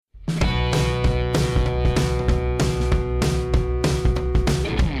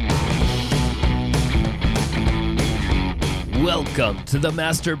Welcome to the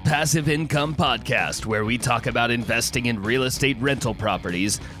Master Passive Income Podcast, where we talk about investing in real estate rental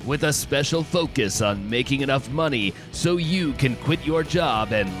properties with a special focus on making enough money so you can quit your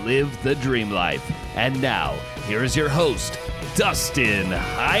job and live the dream life. And now, here is your host, Dustin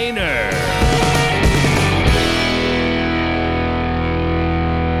Heiner.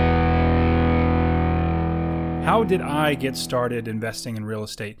 How did I get started investing in real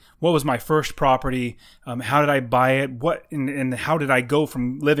estate? What was my first property? How did I buy it? And how did I go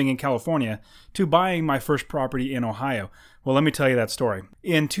from living in California to buying my first property in Ohio? Well, let me tell you that story.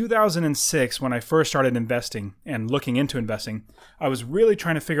 In 2006, when I first started investing and looking into investing, I was really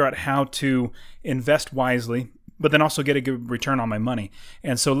trying to figure out how to invest wisely, but then also get a good return on my money.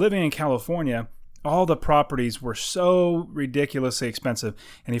 And so living in California, all the properties were so ridiculously expensive.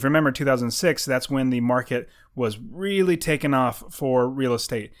 And if you remember 2006, that's when the market was really taking off for real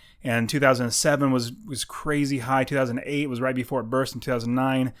estate. And 2007 was crazy high. 2008 was right before it burst. In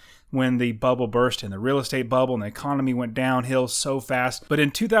 2009, when the bubble burst and the real estate bubble and the economy went downhill so fast. But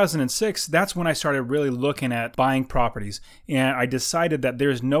in 2006, that's when I started really looking at buying properties. And I decided that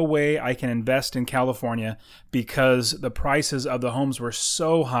there's no way I can invest in California because the prices of the homes were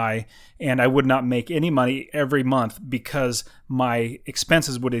so high and I would not make any money every month because my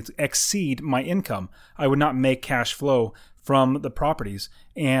expenses would exceed my income. I would not make cash flow from the properties.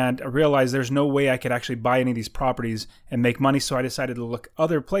 And I realized there's no way I could actually buy any of these properties and make money, so I decided to look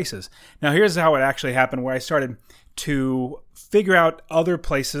other places. Now, here's how it actually happened, where I started to figure out other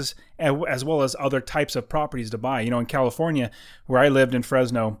places as well as other types of properties to buy. You know, in California, where I lived in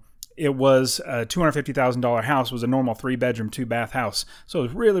Fresno, it was a $250,000 house, was a normal 3-bedroom, 2-bath house. So it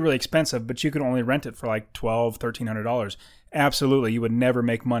was really, really expensive, but you could only rent it for like $1,200, $1,300. Absolutely, you would never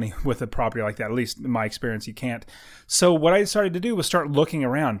make money with a property like that. At least in my experience, you can't. So what I started to do was start looking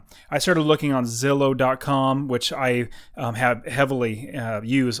around. I started looking on Zillow.com, which I have heavily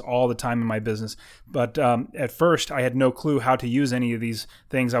use all the time in my business. But at first, I had no clue how to use any of these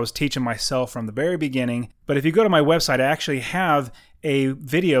things. I was teaching myself from the very beginning. But if you go to my website, I actually have a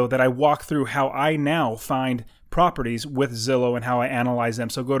video that I walk through how I now find properties with Zillow and how I analyze them.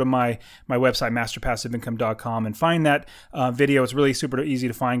 So go to my website, masterpassiveincome.com, and find that video. It's really super easy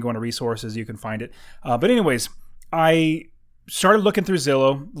to find. Go into resources, you can find it. But anyways, I started looking through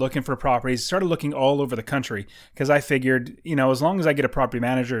Zillow, looking for properties, started looking all over the country because I figured, you know, as long as I get a property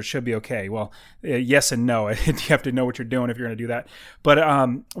manager, it should be okay. Well, yes and no. You have to know what you're doing if you're going to do that. But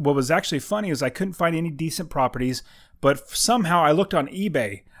what was actually funny is I couldn't find any decent properties, but somehow I looked on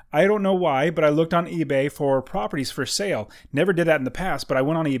eBay. I don't know why, but I looked on eBay for properties for sale. Never did that in the past, but I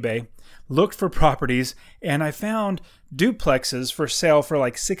went on eBay, looked for properties, and I found duplexes for sale for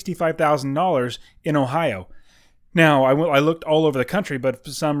like $65,000 in Ohio. Now, I looked all over the country, but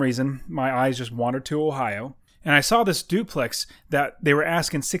for some reason, my eyes just wandered to Ohio. And I saw this duplex that they were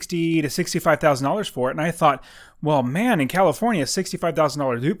asking $60,000 to $65,000 for it. And I thought, well, man, in California,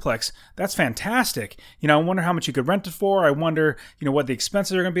 $65,000 duplex, that's fantastic. You know, I wonder how much you could rent it for. I wonder, you know, what the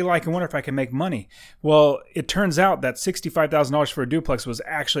expenses are going to be like. I wonder if I can make money. Well, it turns out that $65,000 for a duplex was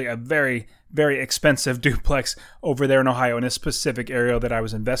actually a very, very expensive duplex over there in Ohio in a specific area that I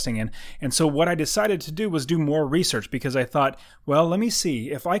was investing in. And so what I decided to do was do more research because I thought, well, let me see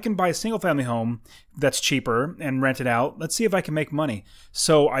if I can buy a single family home that's cheaper and rent it out. Let's see if I can make money.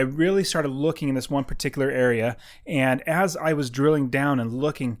 So I really started looking in this one particular area. And as I was drilling down and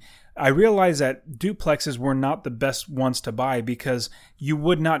looking, I realized that duplexes were not the best ones to buy because you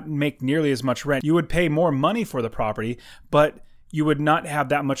would not make nearly as much rent. You would pay more money for the property, but you would not have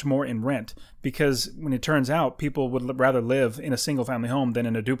that much more in rent because when it turns out people would rather live in a single family home than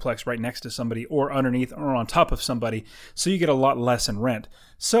in a duplex right next to somebody or underneath or on top of somebody. So you get a lot less in rent.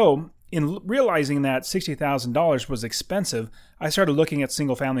 So in realizing that $60,000 was expensive, I started looking at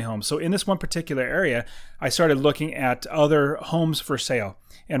single family homes. So in this one particular area, I started looking at other homes for sale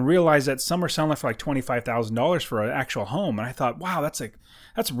and realized that some were selling for like $25,000 for an actual home. And I thought, wow,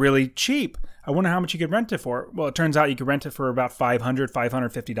 that's really cheap. I wonder how much you could rent it for. Well, it turns out you could rent it for about $500,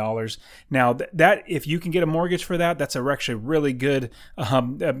 $550. Now, that if you can get a mortgage for that, that's actually really good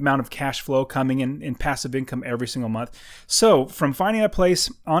amount of cash flow coming in passive income every single month. So from finding a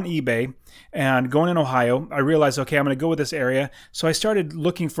place on eBay and going in Ohio, I realized, okay, I'm going to go with this area. So I started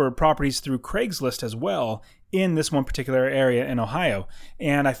looking for properties through Craigslist as well in this one particular area in Ohio.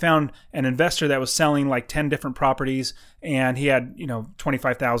 And I found an investor that was selling like 10 different properties, and he had,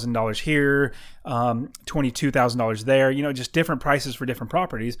 $25,000 here, $22,000 there, just different prices for different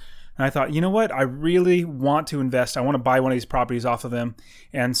properties. And I thought, you know what? I really want to invest. I want to buy one of these properties off of him.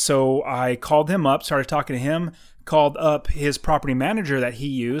 And so I called him up, started talking to him, called up his property manager that he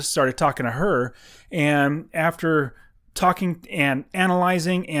used, started talking to her. And after talking and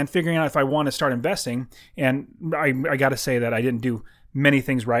analyzing and figuring out if I want to start investing. And I got to say that I didn't do many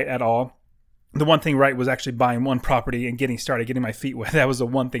things right at all. The one thing right was actually buying one property and getting started, getting my feet wet. That was the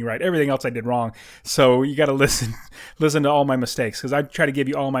one thing right. Everything else I did wrong. So you got to listen to all my mistakes, because I try to give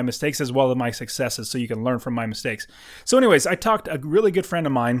you all my mistakes as well as my successes so you can learn from my mistakes. So anyways, I talked to a really good friend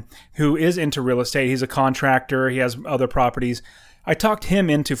of mine who is into real estate. He's a contractor. He has other properties. I talked him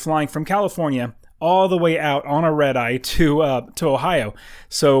into flying from California all the way out on a red eye to Ohio.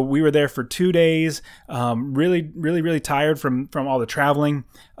 So we were there for 2 days, really tired from all the traveling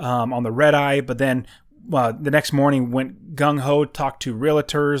on the red eye. But then the next morning went gung-ho, talked to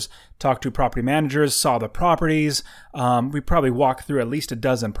realtors, talked to property managers, saw the properties. We probably walked through at least a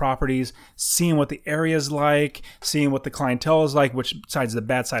dozen properties, seeing what the area's like, seeing what the clientele is like, which side's the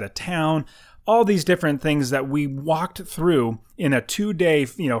bad side of town. All these different things that we walked through in a 2-day,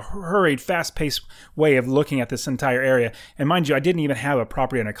 hurried, fast-paced way of looking at this entire area. And mind you, I didn't even have a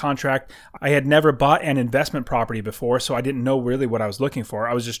property under contract. I had never bought an investment property before, so I didn't know really what I was looking for.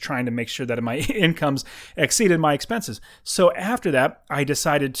 I was just trying to make sure that my incomes exceeded my expenses. So after that, I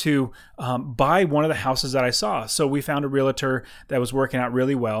decided to buy one of the houses that I saw. So we found a realtor that was working out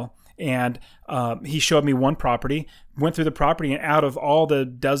really well. And he showed me one property, went through the property, and out of all the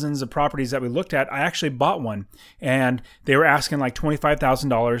dozens of properties that we looked at, I actually bought one. And they were asking like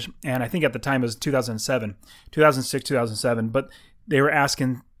 $25,000. And I think at the time it was 2006, 2007. But they were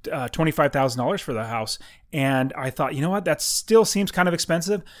asking $25,000 for the house. And I thought, you know what, that still seems kind of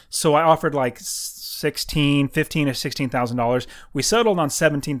expensive. So I offered like $15,000 or $16,000. We settled on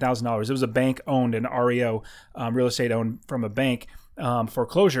 $17,000. It was a bank owned, an REO, real estate owned from a bank.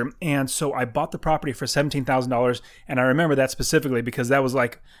 Foreclosure. And so I bought the property for $17,000. And I remember that specifically because that was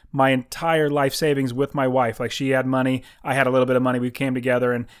like my entire life savings with my wife. Like she had money, I had a little bit of money. We came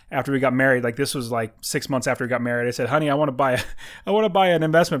together, and after we got married, like this was like 6 months after we got married, I said, honey, I want to buy an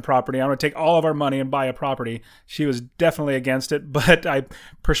investment property. I want to take all of our money and buy a property. She was definitely against it, but I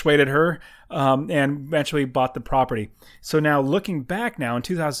persuaded her and eventually bought the property. So now looking back now in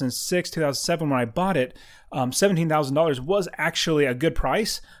 2006, 2007, when I bought it, $17,000 was actually a good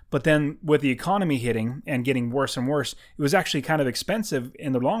price, but then with the economy hitting and getting worse and worse, it was actually kind of expensive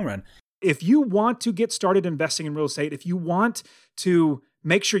in the long run. If you want to get started investing in real estate, if you want to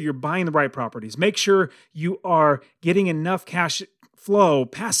make sure you're buying the right properties, make sure you are getting enough cash flow,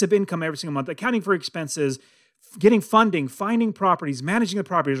 passive income every single month, accounting for expenses, getting funding, finding properties, managing the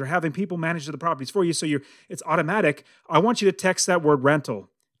properties, or having people manage the properties for you so it's automatic, I want you to text that word rental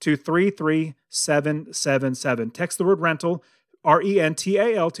to 33777. Text the word rental,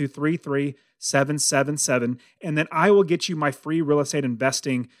 RENTAL, to 33777, and then I will get you my free real estate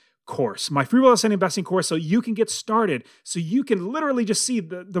investing course. My free real estate investing course, so you can get started, so you can literally just see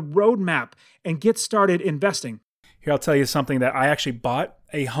the roadmap and get started investing. Here, I'll tell you something that I actually bought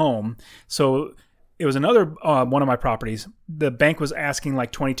a home. So it was another one of my properties. The bank was asking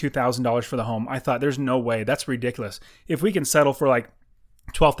like $22,000 for the home. I thought, there's no way. That's ridiculous. If we can settle for like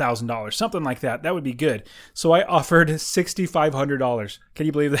 $12,000, something like that, that would be good. So I offered $6,500. Can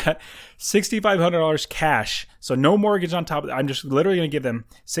you believe that? $6,500 cash. So no mortgage on top of that. I'm just literally going to give them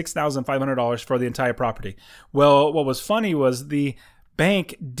 $6,500 for the entire property. Well, what was funny was the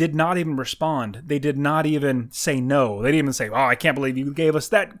bank did not even respond. They did not even say no. They didn't even say, oh, I can't believe you gave us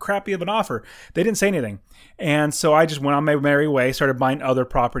that crappy of an offer. They didn't say anything. And so I just went on my merry way, started buying other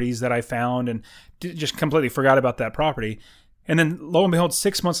properties that I found, and just completely forgot about that property. And then lo and behold,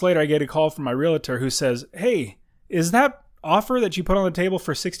 6 months later, I get a call from my realtor who says, hey, is that offer that you put on the table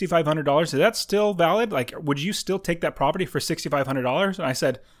for $6,500, is that still valid? Like, would you still take that property for $6,500? And I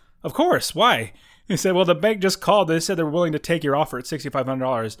said, of course. Why? He said, well, the bank just called. They said they're willing to take your offer at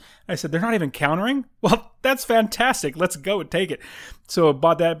 $6,500. I said, they're not even countering? Well, that's fantastic. Let's go and take it. So I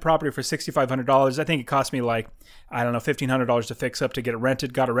bought that property for $6,500. I think it cost me like, I don't know, $1,500 to fix up to get it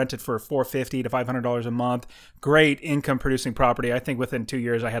rented. Got it rented for $450 to $500 a month. Great income producing property. I think within 2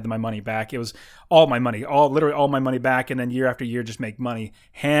 years I had my money back. It was all my money, literally all my money back. And then year after year, just make money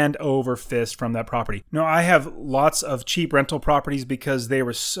hand over fist from that property. Now, I have lots of cheap rental properties because they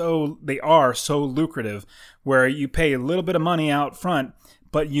are so lucrative, where you pay a little bit of money out front,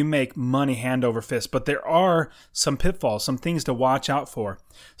 but you make money hand over fist. But there are some pitfalls, some things to watch out for.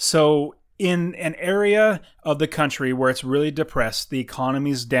 So in an area of the country where it's really depressed, the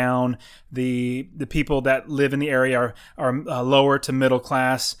economy's down, the people that live in the area are lower to middle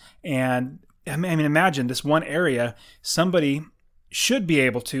class. And I mean, imagine this one area, somebody should be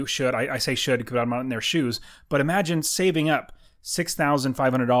able to, I say should because I'm not in their shoes, but imagine saving up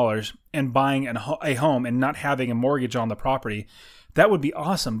 $6,500 and buying a home and not having a mortgage on the property. that would be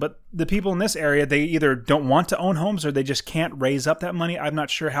awesome. But the people in this area, they either don't want to own homes or they just can't raise up that money. I'm not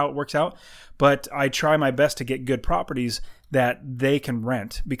sure how it works out, but I try my best to get good properties that they can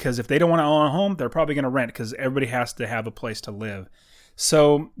rent, because if they don't want to own a home, they're probably going to rent, because everybody has to have a place to live.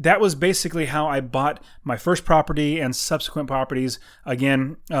 So that was basically how I bought my first property and subsequent properties.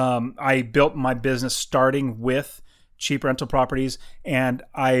 Again, I built my business starting with cheap rental properties, and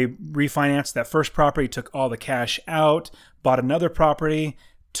I refinanced that first property, took all the cash out, bought another property,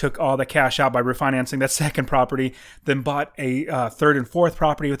 took all the cash out by refinancing that second property, then bought a third and fourth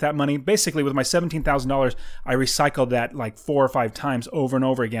property with that money. Basically, with my $17,000, I recycled that like 4 or 5 times over and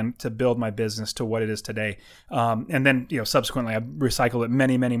over again to build my business to what it is today. And then, subsequently, I recycled it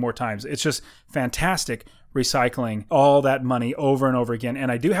many, many more times. It's just fantastic recycling all that money over and over again. And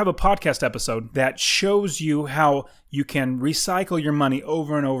I do have a podcast episode that shows you how you can recycle your money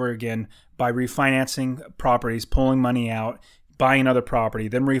over and over again by refinancing properties, pulling money out, buying another property,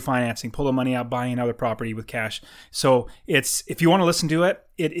 then refinancing, pull the money out, buying another property with cash. So if you want to listen to it,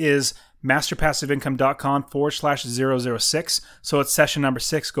 it is masterpassiveincome.com/006. So it's session number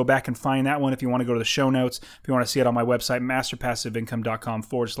 6. Go back and find that one if you want to go to the show notes. If you want to see it on my website,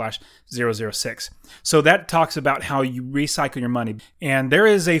 masterpassiveincome.com/006. So that talks about how you recycle your money. And there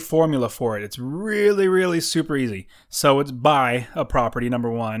is a formula for it. It's really, really super easy. So it's buy a property,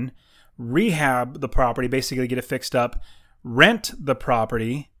 number 1, rehab the property, basically get it fixed up, rent the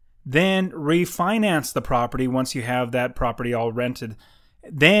property, then refinance the property once you have that property all rented.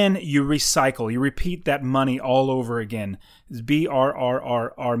 Then you recycle. You repeat that money all over again. It's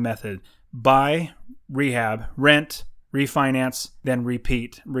BRRRR method. Buy, rehab, rent, refinance, then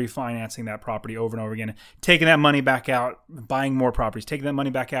repeat, refinancing that property over and over again. Taking that money back out, buying more properties. Taking that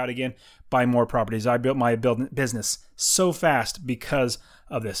money back out again, buying more properties. I built my business so fast because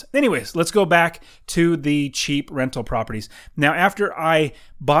of this. Anyways, let's go back to the cheap rental properties. Now, after I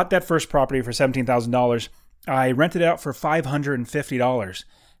bought that first property for $17,000, I rented it out for $550.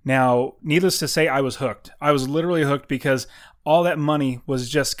 Now, needless to say, I was hooked. I was literally hooked because all that money was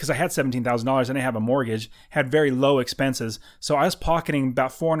just because I had $17,000 and I have a mortgage, had very low expenses. So I was pocketing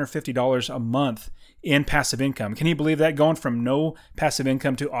about $450 a month in passive income. Can you believe that? Going from no passive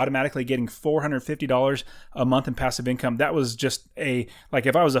income to automatically getting $450 a month in passive income. That was just like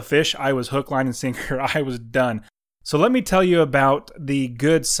if I was a fish, I was hook, line, and sinker. I was done. So let me tell you about the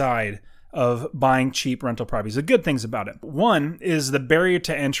good side of buying cheap rental properties. The good things about it. One is the barrier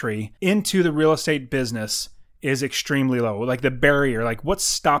to entry into the real estate business is extremely low. Like the barrier, like what's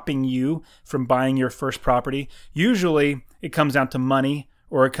stopping you from buying your first property? Usually it comes down to money,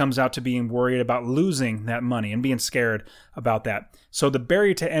 or it comes out to being worried about losing that money and being scared about that. So the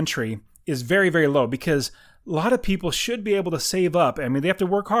barrier to entry is very, very low because a lot of people should be able to save up. I mean, they have to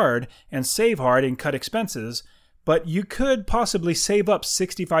work hard and save hard and cut expenses, but you could possibly save up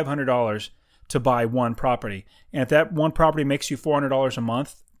 $6,500 to buy one property. And if that one property makes you $400 a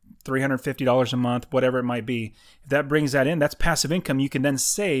month, $350 a month, whatever it might be, if that brings that in, that's passive income you can then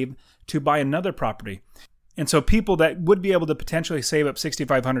save to buy another property. And so people that would be able to potentially save up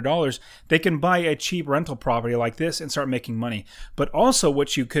 $6,500, they can buy a cheap rental property like this and start making money. But also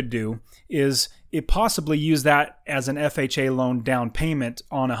what you could do is possibly use that as an FHA loan down payment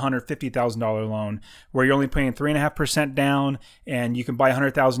on a $150,000 loan where you're only paying 3.5% down and you can buy a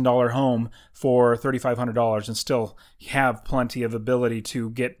 $100,000 home for $3,500 and still have plenty of ability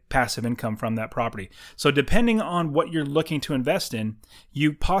to get passive income from that property. So depending on what you're looking to invest in,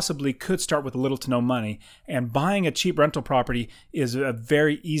 you possibly could start with little to no money, and buying a cheap rental property is a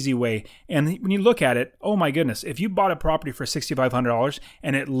very easy way. And when you look at it, oh my goodness, if you bought a property for $6,500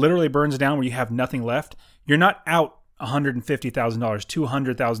 and it literally burns down where you have nothing left, you're not out $150,000,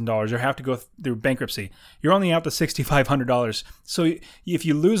 $200,000, or have to go through bankruptcy. You're only out the $6,500. So if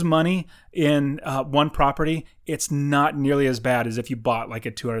you lose money in one property, it's not nearly as bad as if you bought like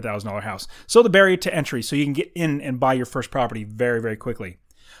a $200,000 house. So the barrier to entry, so you can get in and buy your first property very, very quickly.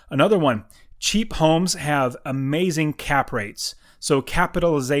 Another one, cheap homes have amazing cap rates. So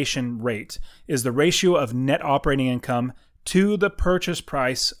capitalization rate is the ratio of net operating income to the purchase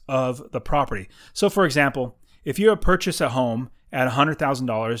price of the property. So for example, if you purchase a home at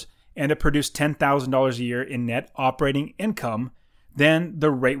 $100,000 and it produced $10,000 a year in net operating income, then the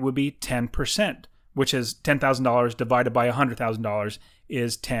rate would be 10%, which is $10,000 divided by $100,000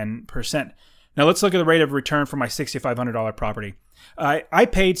 is 10%. Now let's look at the rate of return for my $6,500 property. I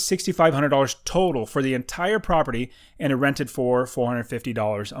paid $6,500 total for the entire property and it rented for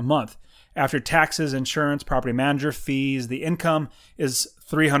 $450 a month. After taxes, insurance, property manager fees, the income is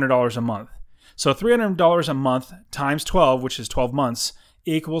 $300 a month. So $300 a month times 12, which is 12 months,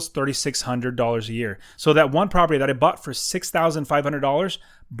 equals $3,600 a year. So that one property that I bought for $6,500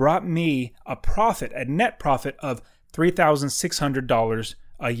 brought me a net profit of $3,600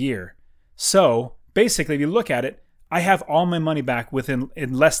 a year. So basically, if you look at it, I have all my money back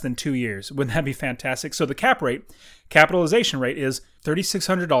in less than 2 years. Wouldn't that be fantastic? So the capitalization rate is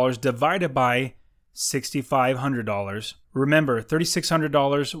 $3,600 divided by $6,500. Remember,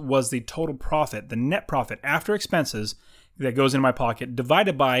 $3,600 was the total profit, the net profit after expenses that goes in my pocket,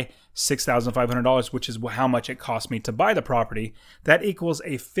 divided by $6,500, which is how much it cost me to buy the property. That equals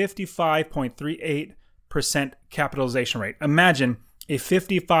a 55.38% capitalization rate. Imagine a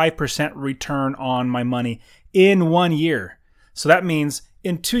 55% return on my money in 1 year. So that means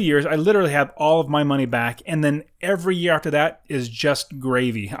in 2 years, I literally have all of my money back. And then every year after that is just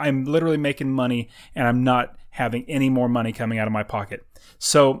gravy. I'm literally making money and I'm not having any more money coming out of my pocket.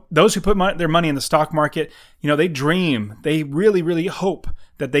 So those who put their money in the stock market, they dream, they really, really hope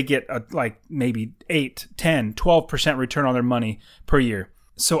that they get maybe 8, 10, 12% return on their money per year.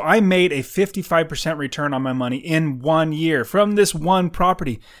 So I made a 55% return on my money in 1 year from this one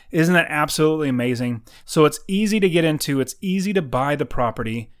property. Isn't that absolutely amazing? So it's easy to get into, it's easy to buy the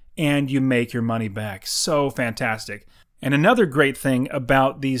property, and you make your money back. So fantastic. And another great thing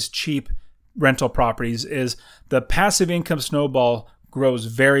about these cheap rental properties is the passive income snowball grows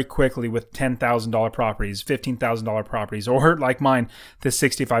very quickly with $10,000 properties, $15,000 properties, or like mine, this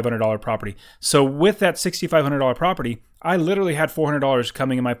 $6,500 property. So with that $6,500 property, I literally had $400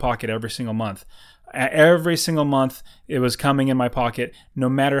 coming in my pocket every single month. Every single month, it was coming in my pocket, no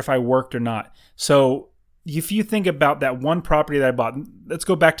matter if I worked or not. So if you think about that one property that I bought, let's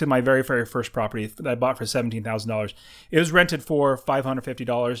go back to my very, very first property that I bought for $17,000. It was rented for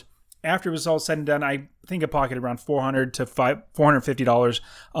 $550. After it was all said and done, I think I pocketed around $400 to $450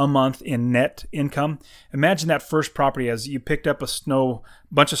 a month in net income. Imagine that first property as you picked up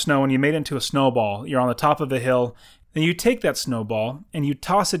bunch of snow and you made it into a snowball. You're on the top of a hill. Then you take that snowball and you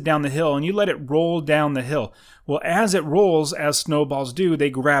toss it down the hill and you let it roll down the hill. Well, as it rolls, as snowballs do, they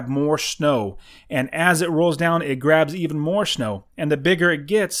grab more snow. And as it rolls down, it grabs even more snow. And the bigger it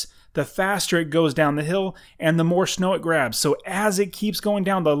gets, the faster it goes down the hill and the more snow it grabs. So as it keeps going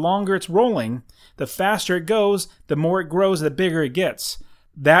down, the longer it's rolling, the faster it goes, the more it grows, the bigger it gets.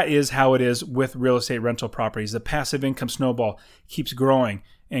 That is how it is with real estate rental properties. The passive income snowball keeps growing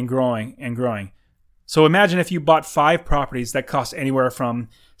and growing and growing. So imagine if you bought 5 properties that cost anywhere from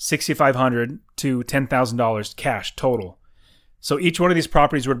 $6,500 to $10,000 cash total. So each one of these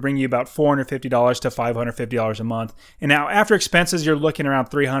properties would bring you about $450 to $550 a month. And now after expenses, you're looking around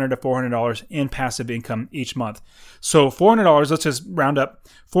 $300 to $400 in passive income each month. So $400, let's just round up,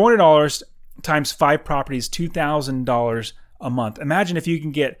 $400 times 5 properties, $2,000 a month. Imagine if you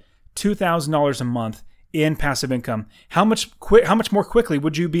can get $2,000 a month in passive income. How much more quickly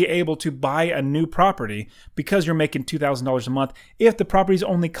would you be able to buy a new property because you're making $2,000 a month if the properties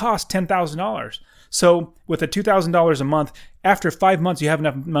only cost $10,000? So with a $2,000 a month, after 5 months, you have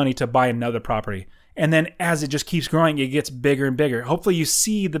enough money to buy another property. And then as it just keeps growing, it gets bigger and bigger. Hopefully you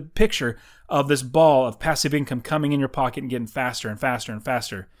see the picture of this ball of passive income coming in your pocket and getting faster and faster and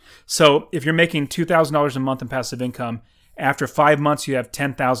faster. So if you're making $2,000 a month in passive income, after 5 months, you have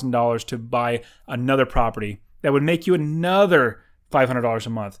 $10,000 to buy another property. That would make you another $500 a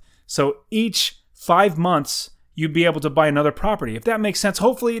month. So each 5 months, you'd be able to buy another property. If that makes sense,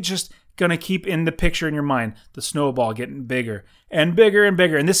 hopefully it's just going to keep in the picture in your mind, the snowball getting bigger and bigger and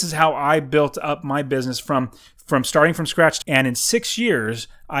bigger. And this is how I built up my business from starting from scratch. And in 6 years,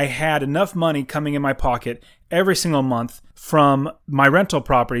 I had enough money coming in my pocket every single month from my rental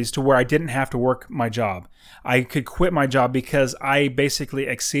properties to where I didn't have to work my job. I could quit my job because I basically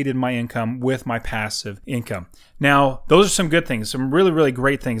exceeded my income with my passive income. Now, those are some good things, some really, really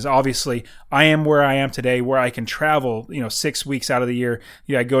great things. Obviously, I am where I am today, where I can travel, 6 weeks out of the year.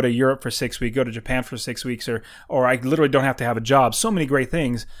 I go to Europe for 6 weeks, go to Japan for 6 weeks, or I literally don't have to have a job. So many great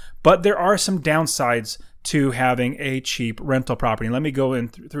things, but there are some downsides to having a cheap rental property. Let me go in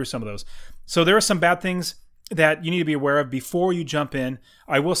through some of those. So there are some bad things that you need to be aware of before you jump in.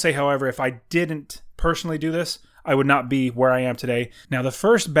 I will say, however, if I didn't personally do this, I would not be where I am today. Now, the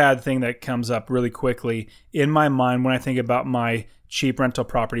first bad thing that comes up really quickly in my mind when I think about my cheap rental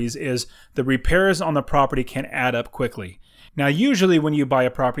properties is the repairs on the property can add up quickly. Now, usually when you buy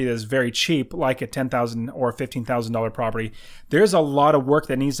a property that is very cheap, like a $10,000 or $15,000 property, there's a lot of work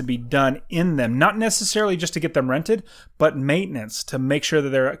that needs to be done in them, not necessarily just to get them rented, but maintenance to make sure that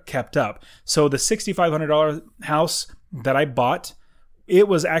they're kept up. So the $6,500 house that I bought, It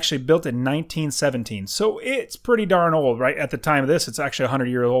was actually built in 1917. So it's pretty darn old, right? At the time of this, it's actually 100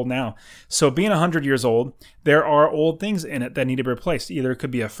 years old now. So being 100 years old, there are old things in it that need to be replaced. Either it could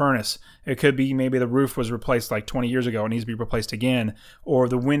be a furnace. It could be maybe the roof was replaced like 20 years ago and needs to be replaced again. Or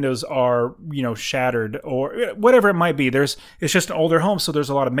the windows are, shattered, or whatever it might be. It's just an older home, so there's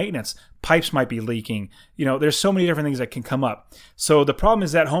a lot of maintenance. Pipes might be leaking. There's so many different things that can come up. So the problem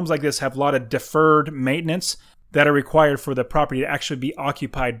is that homes like this have a lot of deferred maintenance that are required for the property to actually be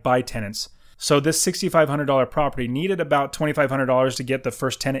occupied by tenants. So this $6,500 property needed about $2,500 to get the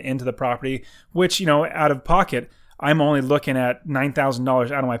first tenant into the property, which, out of pocket, I'm only looking at $9,000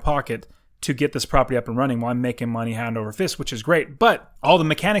 out of my pocket to get this property up and running while I'm making money hand over fist, which is great. But all the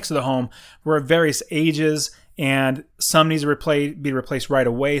mechanics of the home were of various ages, and some needs to be replaced right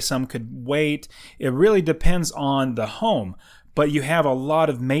away. Some could wait. It really depends on the home. But you have a lot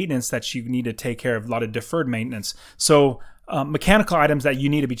of maintenance that you need to take care of, a lot of deferred maintenance. So mechanical items that you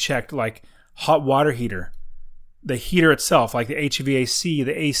need to be checked, like hot water heater, the heater itself, like the HVAC,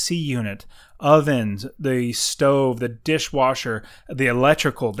 the AC unit, ovens, the stove, the dishwasher, the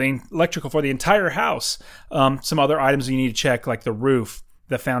electrical for the entire house. Some other items you need to check, like the roof,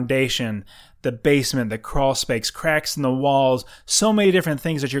 the foundation, the basement, the crawl space, cracks in the walls, so many different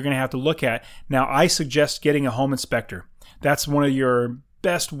things that you're going to have to look at. Now, I suggest getting a home inspector. That's one of your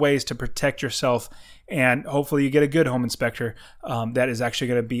best ways to protect yourself, and hopefully you get a good home inspector that is actually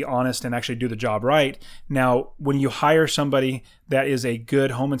going to be honest and actually do the job right. Now, when you hire somebody that is a good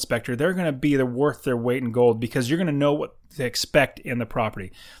home inspector, they're going to be worth their weight in gold, because you're going to know what to expect in the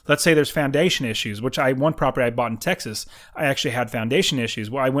property. Let's say there's foundation issues, which one property I bought in Texas, I actually had foundation issues.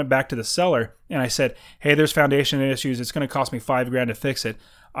 Well, I went back to the seller and I said, hey, there's foundation issues. It's going to cost me $5,000 to fix it.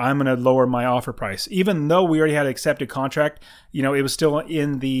 I'm going to lower my offer price. Even though we already had an accepted contract, it was still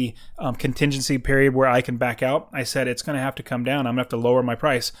in the contingency period where I can back out. I said, it's going to have to come down. I'm going to have to lower my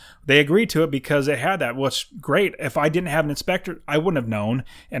price. They agreed to it because it had that. Well, it's great. If I didn't have an inspector, I wouldn't have known,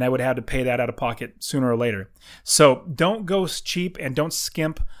 and I would have had to pay that out of pocket sooner or later. So don't go cheap and don't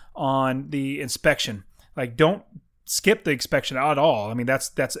skimp on the inspection. Like, don't skip the inspection at all. I mean,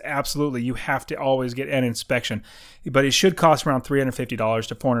 that's absolutely, you have to always get an inspection, but it should cost around $350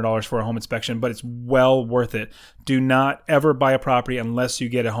 to $400 for a home inspection, but it's well worth it. Do not ever buy a property unless you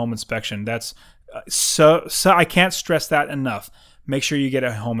get a home inspection. That's so I can't stress that enough. Make sure you get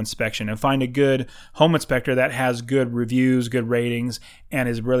a home inspection and find a good home inspector that has good reviews, good ratings, and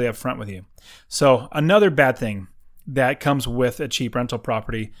is really upfront with you. So another bad thing that comes with a cheap rental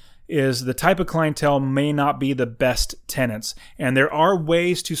property is the type of clientele may not be the best tenants. And there are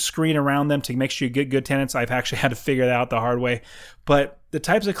ways to screen around them to make sure you get good tenants. I've actually had to figure that out the hard way. But the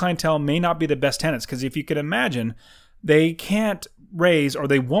types of clientele may not be the best tenants, because if you could imagine, they can't raise, or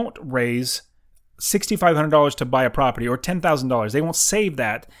they won't raise, $6,500 to buy a property, or $10,000. They won't save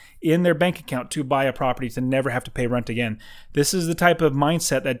that in their bank account to buy a property to never have to pay rent again. This is the type of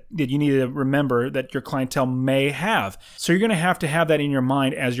mindset that you need to remember that your clientele may have. So you're going to have that in your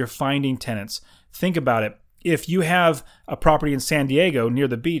mind as you're finding tenants. Think about it. If you have a property in San Diego near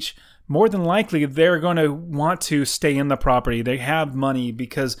the beach, more than likely they're going to want to stay in the property. They have money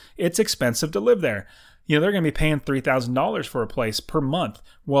because it's expensive to live there. They're going to be paying $3,000 for a place per month.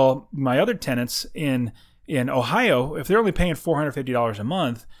 Well, my other tenants in Ohio, if they're only paying $450 a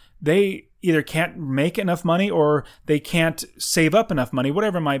month, they either can't make enough money or they can't save up enough money,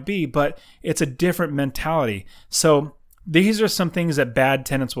 whatever it might be, but it's a different mentality. So these are some things that bad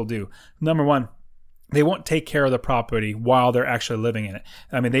tenants will do. Number one, they won't take care of the property while they're actually living in it.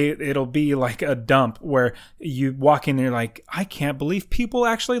 I mean, it'll be like a dump where you walk in and you're like, I can't believe people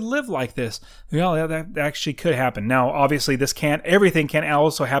actually live like this. That actually could happen. Now, obviously, everything can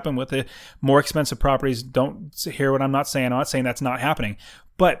also happen with the more expensive properties. Don't hear what I'm not saying. I'm not saying that's not happening.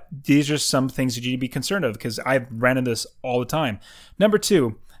 But these are some things that you need to be concerned of, because I've ran into this all the time. Number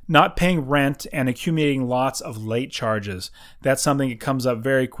two, not paying rent and accumulating lots of late charges. That's something that comes up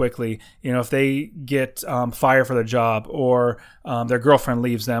very quickly. If they get fired for their job, or their girlfriend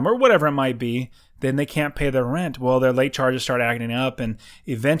leaves them, or whatever it might be, then they can't pay their rent. Well, their late charges start acting up, and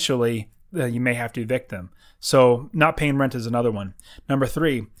eventually you may have to evict them. So not paying rent is another one. Number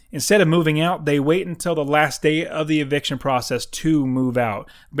three, instead of moving out, they wait until the last day of the eviction process to move out.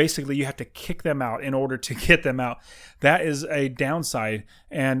 Basically, you have to kick them out in order to get them out. That is a downside.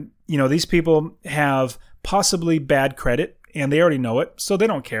 And, these people have possibly bad credit, and they already know it, so they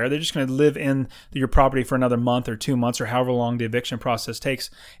don't care. They're just going to live in your property for another month or 2 months, or however long the eviction process takes,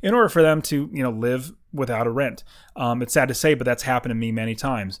 in order for them to, live without a rent. It's sad to say, but that's happened to me many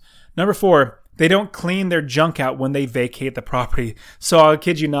times. Number four, they don't clean their junk out when they vacate the property. So I'll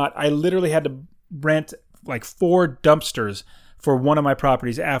kid you not, I literally had to rent like 4 dumpsters for one of my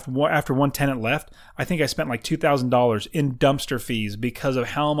properties, after one tenant left, I think I spent like $2,000 in dumpster fees because of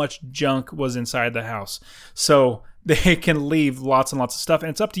how much junk was inside the house. So they can leave lots and lots of stuff, and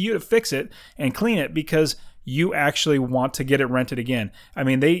it's up to you to fix it and clean it because you actually want to get it rented again. I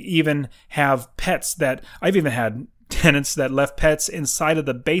mean, they even have pets that I've even had tenants that left pets inside of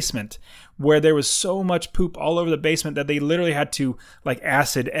the basement where there was so much poop all over the basement that they literally had to like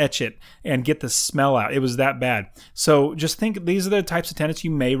acid etch it and get the smell out. It was that bad. So just think, these are the types of tenants you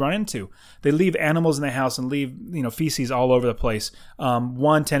may run into. They leave animals in the house and leave, feces all over the place.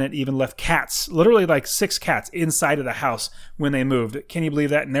 One tenant even left cats, literally like 6 cats inside of the house when they moved. Can you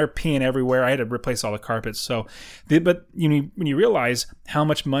believe that? And they're peeing everywhere. I had to replace all the carpets. So, but when you realize how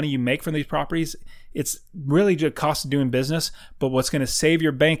much money you make from these properties, it's really just cost of doing business. But what's going to save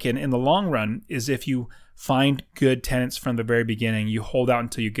your bank in the long run is if you find good tenants from the very beginning. You hold out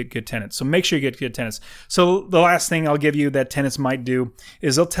until you get good tenants. So make sure you get good tenants. So the last thing I'll give you that tenants might do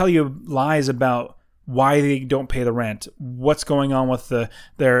is they'll tell you lies about why they don't pay the rent, what's going on with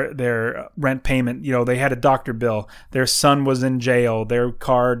their rent payment. They had a doctor bill, their son was in jail, their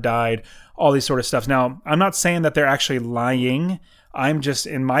car died, all these sort of stuff. Now, I'm not saying that they're actually lying. I'm just,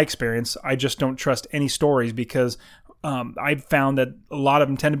 in my experience, I just don't trust any stories because I've found that a lot of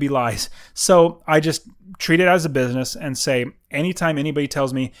them tend to be lies. So I just treat it as a business and say, anytime anybody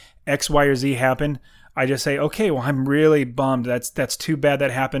tells me X, Y, or Z happened, I just say, okay, well, I'm really bummed. That's too bad that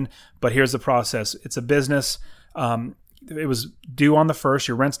happened, but here's the process. It's a business. It was due on the 1st.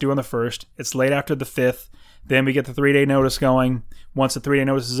 Your rent's due on the 1st. It's late after the 5th. Then we get the 3-day notice going. Once the 3-day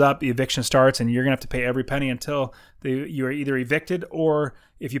notice is up, the eviction starts, and you're going to have to pay every penny until you are either evicted, or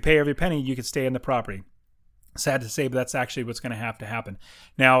if you pay every penny, you can stay in the property. Sad to say, but that's actually what's going to have to happen.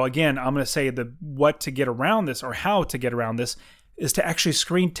 Now, again, I'm going to say what to get around this, or how to get around this, is to actually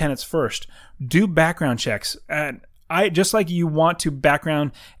screen tenants first. Do background checks. And just like you want to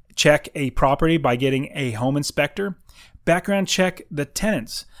background check a property by getting a home inspector, background check the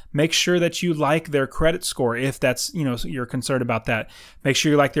tenants. Make sure that you like their credit score if that's, you're concerned about that. Make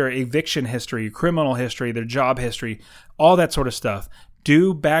sure you like their eviction history, criminal history, their job history, all that sort of stuff.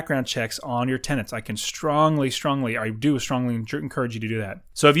 Do background checks on your tenants. I strongly encourage you to do that.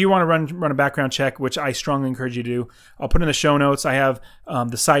 So if you want to run a background check, which I strongly encourage you to do, I'll put in the show notes. I have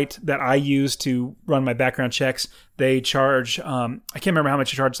the site that I use to run my background checks. They charge, I can't remember how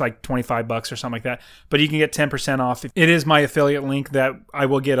much you charge, like $25 or something like that, but you can get 10% off. It is my affiliate link that I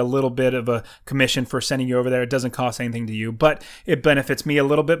will get a little bit of a commission for sending you over there. It doesn't cost anything to you, but it benefits me a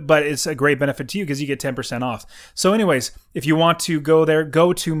little bit, but it's a great benefit to you because you get 10% off. So anyways, if you want to go there,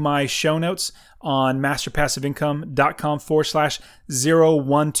 go to my show notes on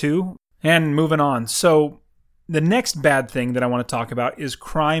masterpassiveincome.com/012. And moving on. So the next bad thing that I want to talk about is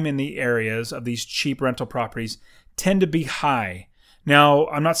crime in the areas of these cheap rental properties tend to be high. Now,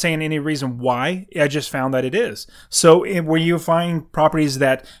 I'm not saying any reason why. I just found that it is. So where you find properties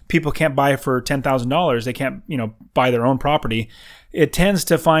that people can't buy for $10,000, they can't, buy their own property, it tends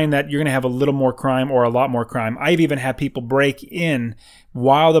to find that you're going to have a little more crime or a lot more crime. I've even had people break in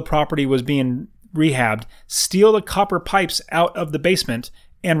while the property was being rehabbed, steal the copper pipes out of the basement,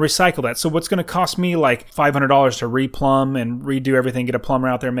 and recycle that. So what's going to cost me like $500 to replumb and redo everything, get a plumber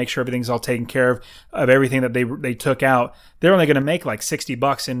out there, make sure everything's all taken care of everything that they took out. They're only going to make like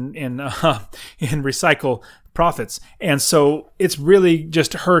 $60 in recycle profits. And so it's really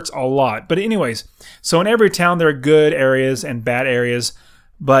just hurts a lot. But anyways, so in every town there are good areas and bad areas,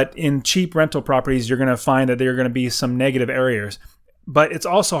 but in cheap rental properties you're going to find that there are going to be some negative areas. But it's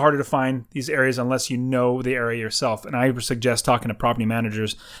also harder to find these areas unless you know the area yourself. And I would suggest talking to property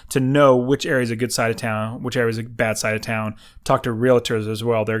managers to know which area is a good side of town, which area is a bad side of town. Talk to realtors as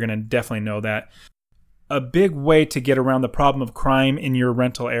well. They're going to definitely know that. A big way to get around the problem of crime in your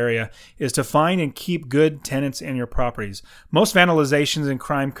rental area is to find and keep good tenants in your properties. Most vandalizations and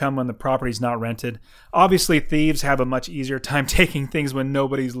crime come when the property is not rented. Obviously, thieves have a much easier time taking things when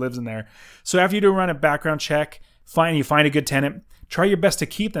nobody lives in there. So after you do run a background check, you find a good tenant, try your best to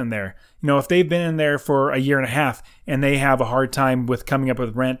keep them there. If they've been in there for a year and a half and they have a hard time with coming up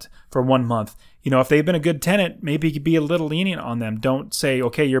with rent for 1 month, if they've been a good tenant, maybe be a little lenient on them. Don't say,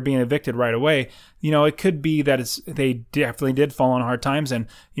 okay, you're being evicted right away. It could be that they definitely did fall on hard times and,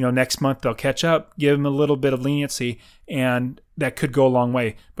 next month they'll catch up, give them a little bit of leniency, and that could go a long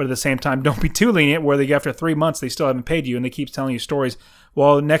way. But at the same time, don't be too lenient where after 3 months they still haven't paid you and they keep telling you stories.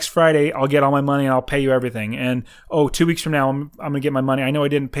 Well, next Friday, I'll get all my money and I'll pay you everything. And, 2 weeks from now, I'm going to get my money. I know I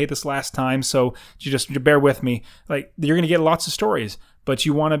didn't pay this last time, so you bear with me. Like, you're going to get lots of stories, but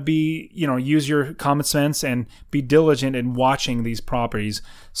you want to use your common sense and be diligent in watching these properties.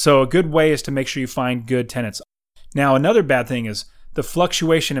 So a good way is to make sure you find good tenants. Now, another bad thing is the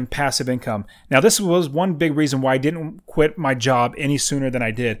fluctuation in passive income. Now, this was one big reason why I didn't quit my job any sooner than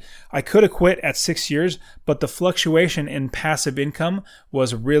I did. I could have quit at 6 years, but the fluctuation in passive income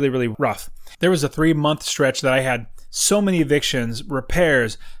was really, really rough. There was a 3-month stretch that I had so many evictions,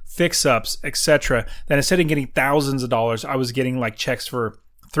 repairs, fix-ups, etc., that instead of getting thousands of dollars, I was getting like checks for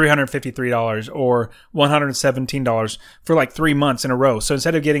 $353 or $117 for like 3 months in a row. So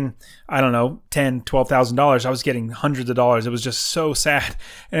instead of getting, I don't know, $10,000, $12,000, I was getting hundreds of dollars. It was just so sad.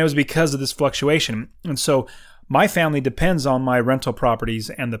 And it was because of this fluctuation. And so my family depends on my rental properties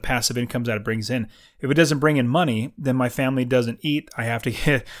and the passive incomes that it brings in. If it doesn't bring in money, then my family doesn't eat. I have to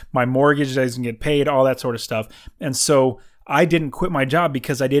get, my mortgage doesn't get paid, all that sort of stuff. And so I didn't quit my job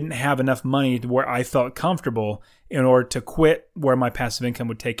because I didn't have enough money to where I felt comfortable in order to quit where my passive income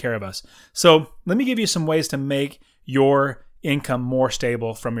would take care of us. So let me give you some ways to make your income more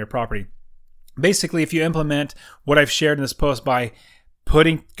stable from your property. Basically, if you implement what I've shared in this post by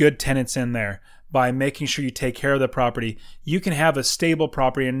putting good tenants in there, by making sure you take care of the property, you can have a stable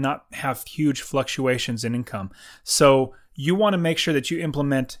property and not have huge fluctuations in income. So you want to make sure that you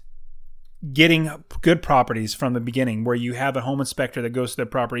implement getting good properties from the beginning, where you have a home inspector that goes to the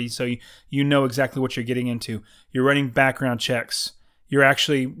property so you know exactly what you're getting into. You're running background checks. You're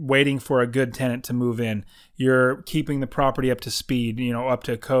actually waiting for a good tenant to move in. You're keeping the property up to speed, up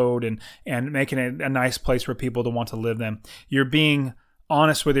to code, and making it a nice place for people to want to live them. You're being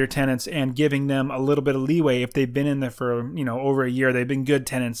honest with your tenants and giving them a little bit of leeway. If they've been in there for over a year, they've been good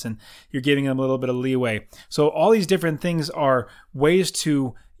tenants, and you're giving them a little bit of leeway. So all these different things are ways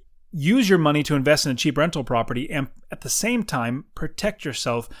to use your money to invest in a cheap rental property and at the same time protect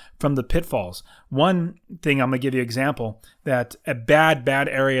yourself from the pitfalls. One thing I'm going to give you an example, that a bad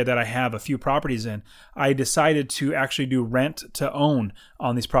area that I have a few properties in, I decided to actually do rent to own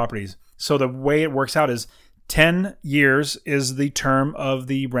on these properties. So the way it works out is 10 years is the term of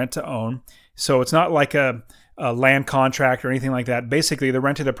the rent to own. So it's not like a land contract or anything like that. Basically, they're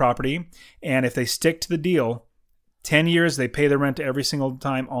renting the property, and if they stick to the deal, 10 years, they pay the rent every single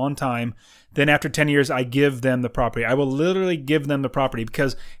time on time. Then after 10 years, I give them the property. I will literally give them the property,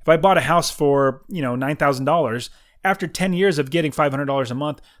 because if I bought a house for, $9,000, after 10 years of getting $500 a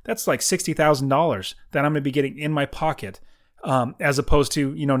month, that's like $60,000 that I'm going to be getting in my pocket, as opposed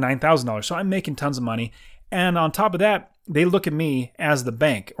to, $9,000. So I'm making tons of money. And on top of that, they look at me as the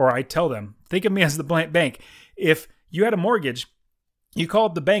bank, or I tell them, think of me as the bank. If you had a mortgage, you call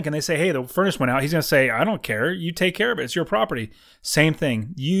up the bank and they say, hey, the furnace went out. He's going to say, I don't care. You take care of it. It's your property. Same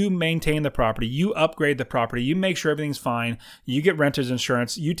thing. You maintain the property. You upgrade the property. You make sure everything's fine. You get renter's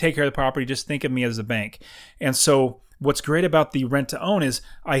insurance. You take care of the property. Just think of me as a bank. And so what's great about the rent to own is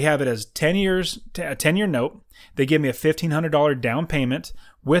I have it as 10 years, a 10-year note. They give me a $1,500 down payment.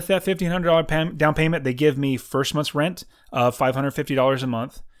 With that $1,500 down payment, they give me first month's rent of $550 a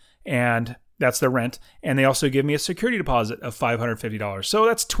month. And that's their rent. And they also give me a security deposit of $550. So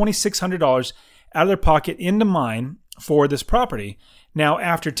that's $2,600 out of their pocket into mine for this property. Now,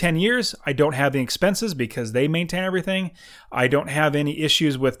 after 10 years, I don't have any expenses because they maintain everything. I don't have any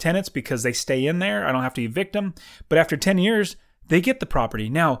issues with tenants because they stay in there. I don't have to evict them. But after 10 years, they get the property.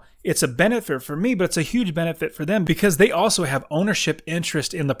 Now, it's a benefit for me, but it's a huge benefit for them because they also have ownership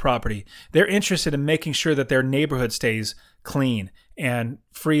interest in the property. They're interested in making sure that their neighborhood stays clean and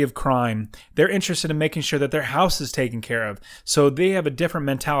free of crime. They're interested in making sure that their house is taken care of. So they have a different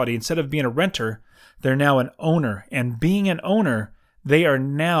mentality. Instead of being a renter, they're now an owner. And being an owner, they are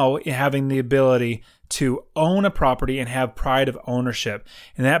now having the ability to own a property and have pride of ownership.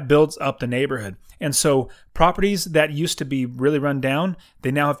 And that builds up the neighborhood. And so properties that used to be really run down,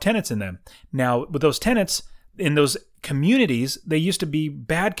 they now have tenants in them. Now, with those tenants in those communities, they used to be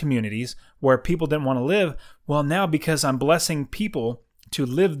bad communities where people didn't want to live. Well, now because I'm blessing people to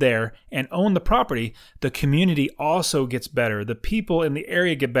live there and own the property, the community also gets better. The people in the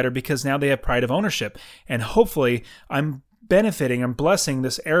area get better because now they have pride of ownership. And hopefully I'm benefiting and blessing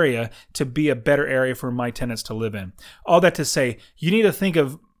this area to be a better area for my tenants to live in. All that to say, you need to think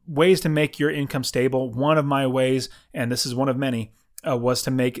of ways to make your income stable. One of my ways, and this is one of many, was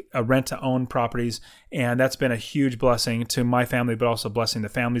to make a rent-to-own properties, and that's been a huge blessing to my family, but also blessing the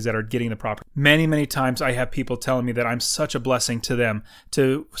families that are getting the property. Many, many times I have people telling me that I'm such a blessing to them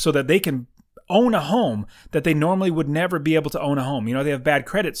so that they can own a home that they normally would never be able to own a home. They have bad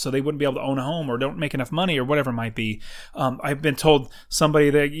credit, so they wouldn't be able to own a home or don't make enough money or whatever it might be. I've been told somebody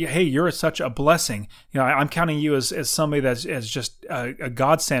that, hey, you're such a blessing. I'm counting you as somebody that's as just a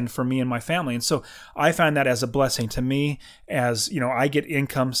godsend for me and my family. And so I find that as a blessing to me, as, I get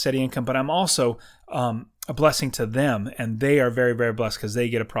income, steady income, but I'm also a blessing to them. And they are very, very blessed because they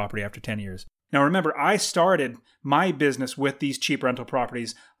get a property after 10 years. Now remember, I started my business with these cheap rental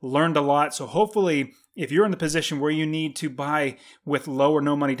properties, learned a lot. So hopefully, if you're in the position where you need to buy with low or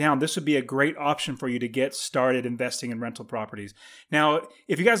no money down, this would be a great option for you to get started investing in rental properties. Now,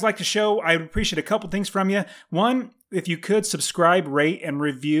 if you guys like the show, I would appreciate a couple things from you. One, if you could subscribe, rate, and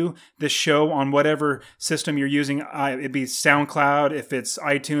review this show on whatever system you're using, it'd be SoundCloud, if it's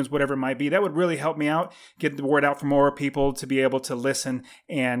iTunes, whatever it might be. That would really help me out, get the word out for more people to be able to listen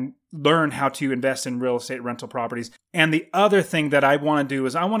and learn how to invest in real estate rental properties. And the other thing that I want to do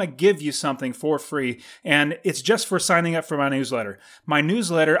is I want to give you something for free, and it's just for signing up for my newsletter. My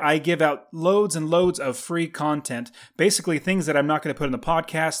newsletter, I give out loads and loads of free content, basically things that I'm not going to put in the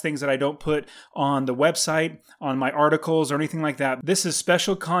podcast, things that I don't put on the website, on my articles or anything like that. This is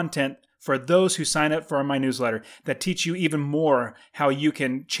special content for those who sign up for my newsletter that teach you even more how you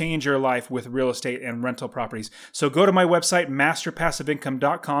can change your life with real estate and rental properties. So go to my website,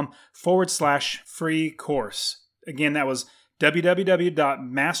 masterpassiveincome.com/free course. Again, that was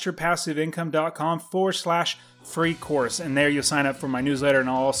www.masterpassiveincome.com/free course. And there you'll sign up for my newsletter, and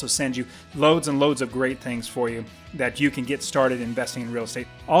I'll also send you loads and loads of great things for you that you can get started investing in real estate.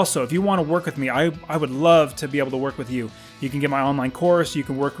 Also, if you want to work with me, I would love to be able to work with you. You can get my online course. You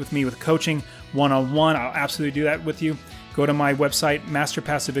can work with me with coaching one-on-one. I'll absolutely do that with you. Go to my website,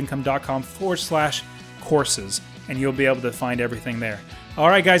 masterpassiveincome.com/courses, and you'll be able to find everything there. All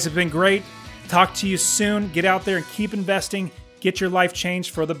right, guys, it's been great. Talk to you soon. Get out there and keep investing. Get your life changed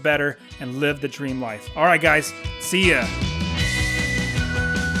for the better and live the dream life. All right, guys. See ya.